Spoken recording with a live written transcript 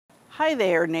Hi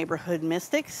there, neighborhood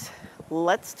mystics.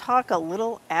 Let's talk a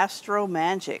little astro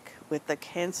magic with the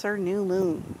Cancer new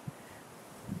moon.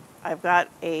 I've got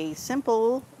a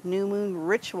simple new moon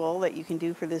ritual that you can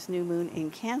do for this new moon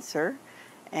in Cancer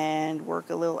and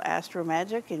work a little astro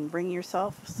magic and bring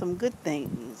yourself some good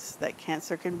things that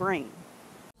Cancer can bring.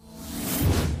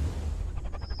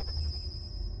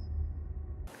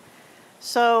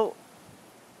 So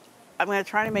I'm going to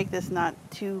try to make this not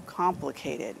too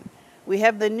complicated. We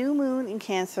have the new moon in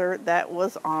Cancer that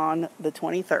was on the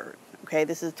 23rd. Okay,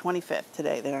 this is 25th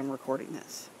today that I'm recording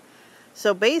this.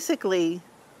 So basically,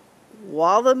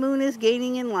 while the moon is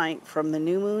gaining in light from the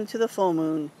new moon to the full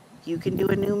moon, you can do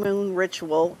a new moon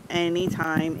ritual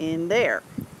anytime in there.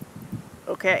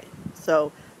 Okay,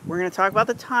 so we're going to talk about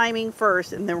the timing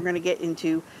first, and then we're going to get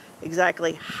into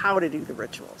exactly how to do the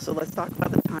ritual. So let's talk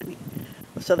about the timing.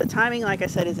 So the timing, like I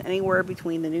said, is anywhere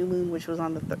between the new moon, which was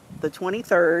on the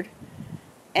 23rd,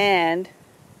 and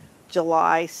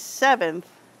July 7th,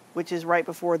 which is right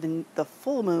before the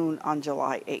full moon on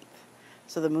July 8th.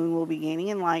 So the moon will be gaining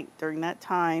in light during that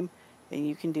time, and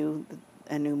you can do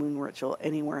a new moon ritual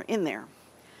anywhere in there.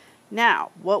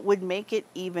 Now, what would make it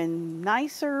even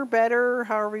nicer, better,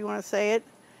 however you want to say it,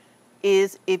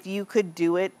 is if you could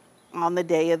do it on the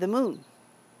day of the moon,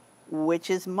 which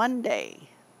is Monday.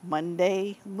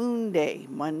 Monday, moon day.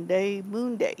 Monday,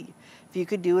 moon day. If you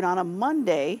could do it on a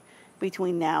Monday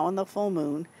between now and the full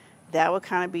moon, that would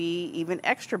kind of be even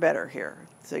extra better here.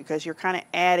 So because you're kind of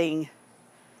adding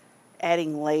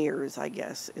layers, I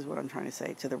guess, is what I'm trying to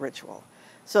say, to the ritual.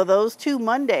 So those two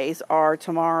Mondays are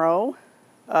tomorrow,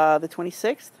 the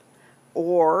 26th,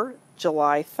 or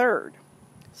July 3rd.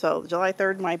 So July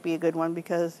 3rd might be a good one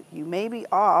because you may be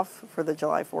off for the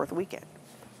July 4th weekend.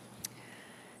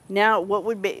 Now, what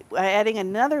would be adding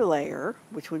another layer,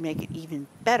 which would make it even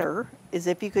better, is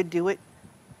if you could do it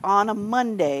on a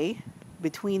Monday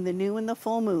between the new and the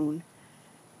full moon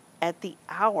at the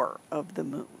hour of the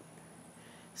moon.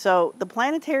 So the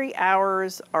planetary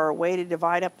hours are a way to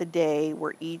divide up the day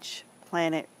where each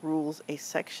planet rules a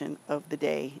section of the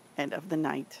day and of the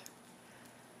night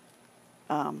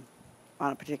on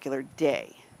a particular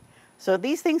day. So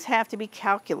these things have to be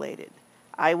calculated.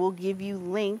 I will give you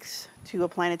links to a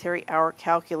planetary hour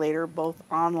calculator, both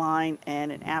online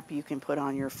and an app you can put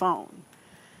on your phone.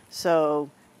 So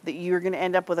that you're going to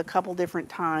end up with a couple different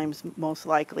times, most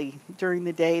likely, during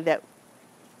the day that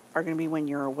are going to be when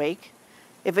you're awake.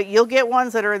 You'll get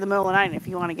ones that are in the middle of the night, and if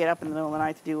you want to get up in the middle of the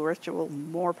night to do a ritual,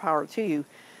 more power to you.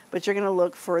 But you're going to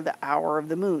look for the hour of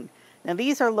the moon. Now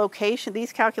these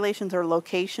calculations are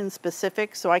location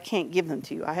specific, so I can't give them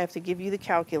to you. I have to give you the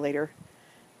calculator,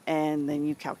 and then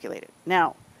you calculate it.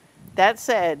 Now, that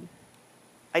said,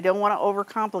 I don't want to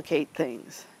overcomplicate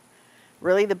things.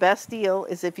 Really, the best deal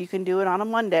is if you can do it on a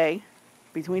Monday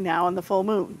between now and the full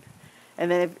moon.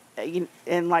 And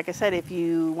then, like I said, if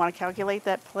you want to calculate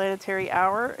that planetary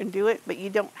hour and do it, but you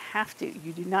don't have to.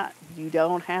 You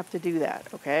don't have to do that,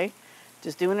 okay?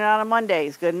 Just doing it on a Monday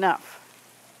is good enough.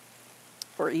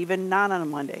 Or even not on a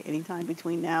Monday, anytime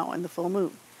between now and the full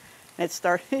moon. And it's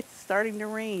starting to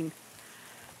rain.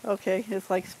 Okay, it's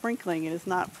like sprinkling, and it's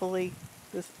not fully,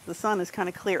 the sun is kind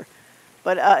of clear.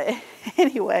 But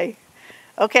anyway,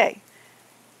 okay.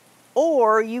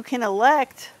 Or you can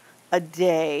elect a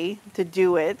day to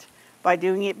do it by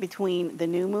doing it between the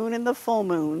new moon and the full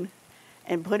moon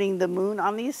and putting the moon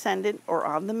on the ascendant or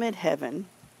on the midheaven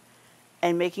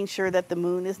and making sure that the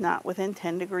moon is not within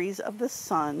 10 degrees of the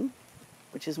sun,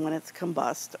 which is when it's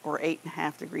combust, or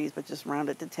 8.5 degrees, but just round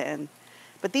it to 10.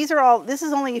 But this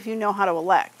is only if you know how to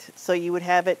elect. So you would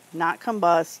have it not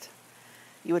combust,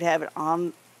 you would have it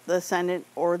on the ascendant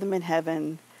or the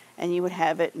midheaven, and you would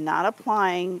have it not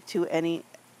applying to any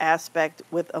aspect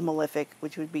with a malefic,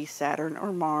 which would be Saturn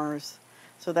or Mars.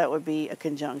 So that would be a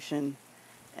conjunction,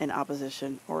 an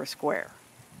opposition, or a square.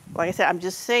 Like I said, I'm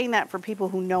just saying that for people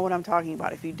who know what I'm talking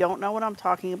about. If you don't know what I'm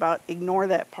talking about, ignore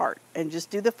that part and just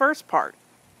do the first part.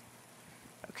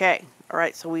 Okay, all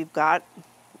right, so we've got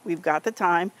the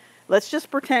time. Let's just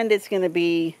pretend it's going to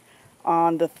be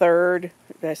on the 3rd.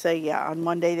 Did I say, yeah, on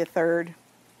Monday the 3rd.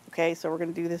 Okay, so we're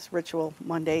going to do this ritual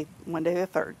Monday the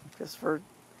 3rd, just for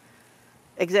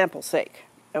example's sake.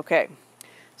 Okay,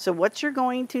 so what you're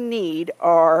going to need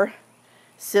are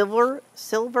silver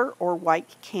or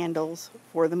white candles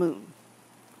for the moon.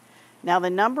 Now the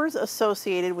numbers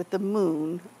associated with the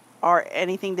moon are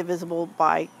anything divisible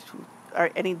by, or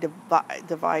any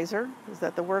divisor, is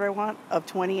that the word I want, of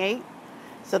 28.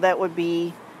 So that would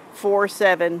be 4,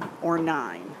 7, or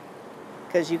 9,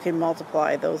 because you can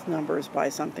multiply those numbers by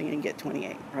something and get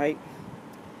 28, right?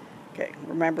 Okay,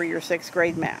 remember your 6th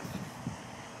grade math.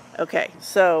 Okay,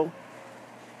 so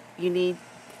You need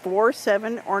 4,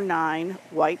 7, or 9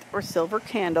 white or silver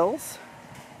candles.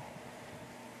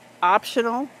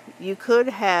 Optional, you could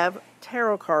have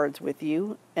tarot cards with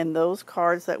you, and those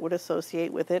cards that would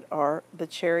associate with it are the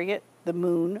Chariot, the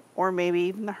Moon, or maybe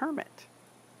even the Hermit.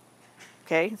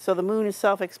 Okay, so the Moon is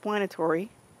self-explanatory.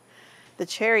 The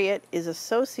Chariot is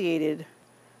associated,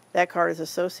 that card is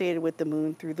associated with the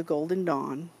Moon through the Golden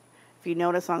Dawn. If you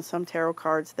notice on some tarot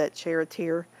cards, that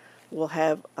charioteer will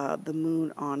have the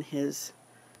Moon on his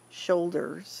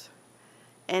shoulders.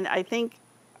 And I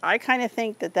kind of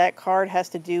think that card has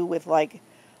to do with like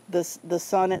the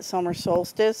sun at summer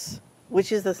solstice,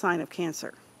 which is the sign of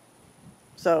Cancer.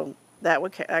 So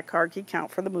that card could count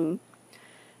for the Moon.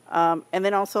 And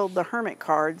then also the Hermit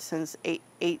card, since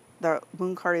the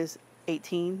Moon card is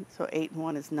 18, so 8 and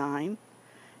 1 is 9.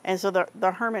 And so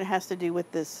the Hermit has to do with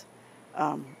this,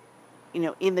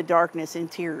 in the darkness,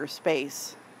 interior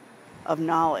space of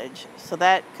knowledge. So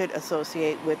that could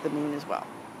associate with the Moon as well.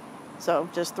 So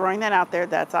just throwing that out there,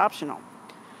 that's optional.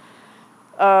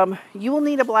 You will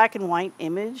need a black and white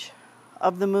image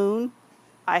of the Moon.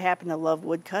 I happen to love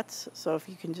woodcuts, so if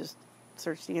you can just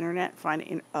search the internet,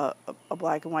 find a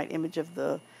black and white image of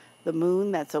the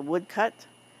Moon that's a woodcut,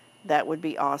 that would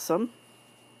be awesome.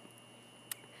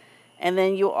 And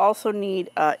then you'll also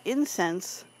need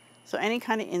incense, so any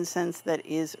kind of incense that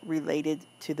is related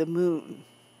to the Moon.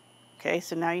 Okay,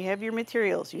 so now you have your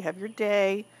materials. You have your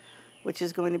day, which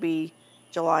is going to be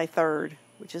July 3rd,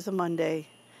 which is a Monday.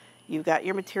 You've got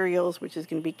your materials, which is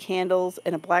going to be candles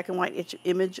and a black and white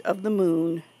image of the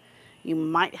Moon. You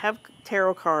might have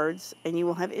tarot cards, and you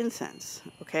will have incense.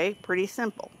 Okay, pretty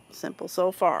simple. Simple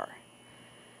so far.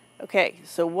 Okay,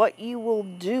 so what you will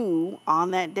do on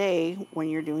that day when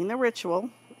you're doing the ritual,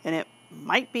 and it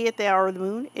might be at the hour of the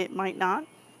moon, it might not,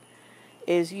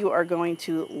 is you are going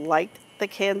to light the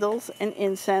candles and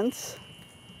incense.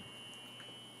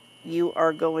 You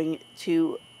are going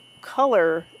to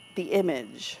color the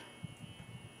image.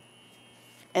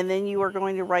 And then you are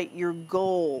going to write your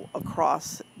goal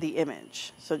across the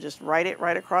image. So just write it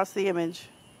right across the image,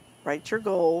 write your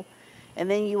goal, and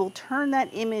then you will turn that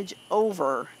image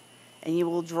over and you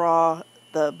will draw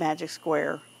the magic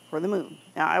square for the Moon.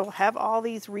 Now I will have all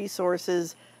these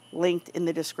resources linked in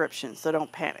the description, so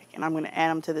don't panic. And I'm going to add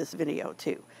them to this video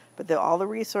too. But all the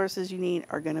resources you need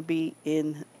are going to be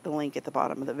in the link at the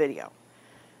bottom of the video.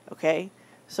 Okay?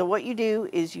 So what you do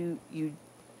is you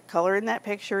color in that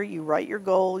picture, you write your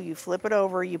goal, you flip it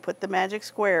over, you put the magic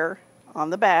square on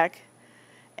the back,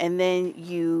 and then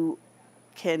you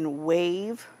can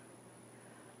wave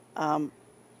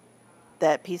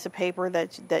that piece of paper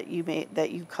that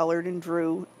you colored and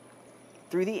drew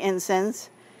through the incense,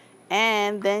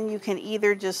 and then you can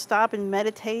either just stop and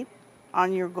meditate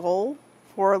on your goal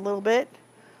for a little bit,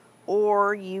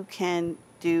 or you can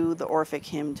do the Orphic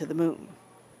hymn to the Moon.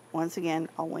 Once again,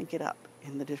 I'll link it up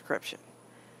in the description.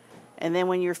 And then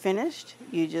when you're finished,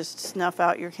 you just snuff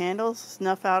out your candles,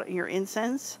 snuff out your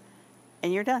incense,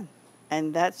 and you're done.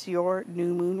 And that's your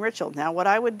new moon ritual. Now, what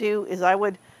I would do is I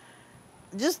would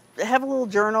just have a little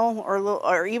journal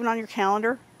or even on your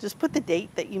calendar, just put the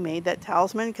date that you made that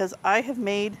talisman, because I have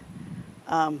made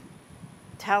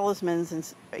talismans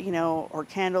and or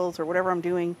candles or whatever I'm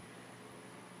doing,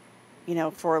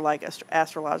 for like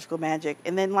astrological magic,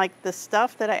 and then like the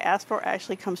stuff that I asked for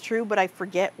actually comes true, but I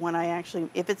forget when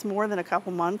if it's more than a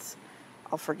couple months,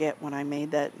 I'll forget when I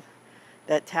made that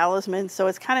talisman. So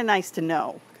it's kind of nice to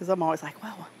know, because I'm always like,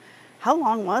 well, how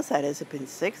long was that? Has it been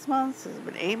 6 months? Has it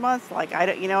been 8 months? Like, I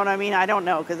don't, you know what I mean? I don't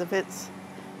know, because if it's,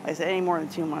 like I said, any more than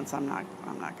 2 months, I'm not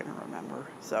going to remember.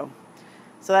 So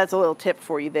that's a little tip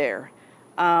for you there.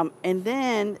 And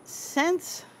then,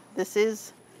 since this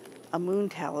is a moon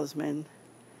talisman,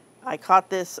 I caught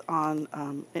this on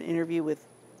an interview with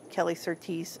Kelly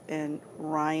Surtees and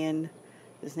Ryan.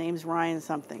 His name's Ryan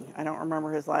something. I don't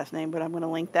remember his last name, but I'm going to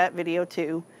link that video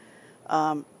too.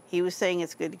 He was saying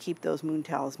it's good to keep those moon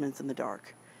talismans in the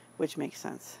dark, which makes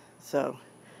sense. So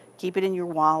keep it in your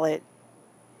wallet,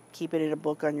 keep it in a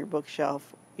book on your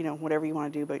bookshelf, whatever you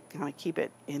want to do, but kind of keep it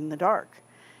in the dark.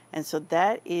 And so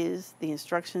that is the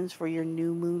instructions for your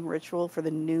new moon ritual for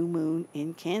the new moon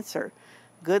in Cancer.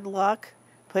 Good luck.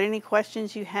 Put any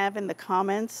questions you have in the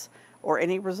comments, or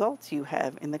any results you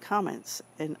have in the comments,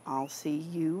 and I'll see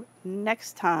you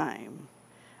next time.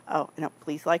 Oh,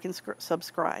 please like and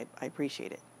subscribe. I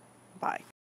appreciate it. Bye.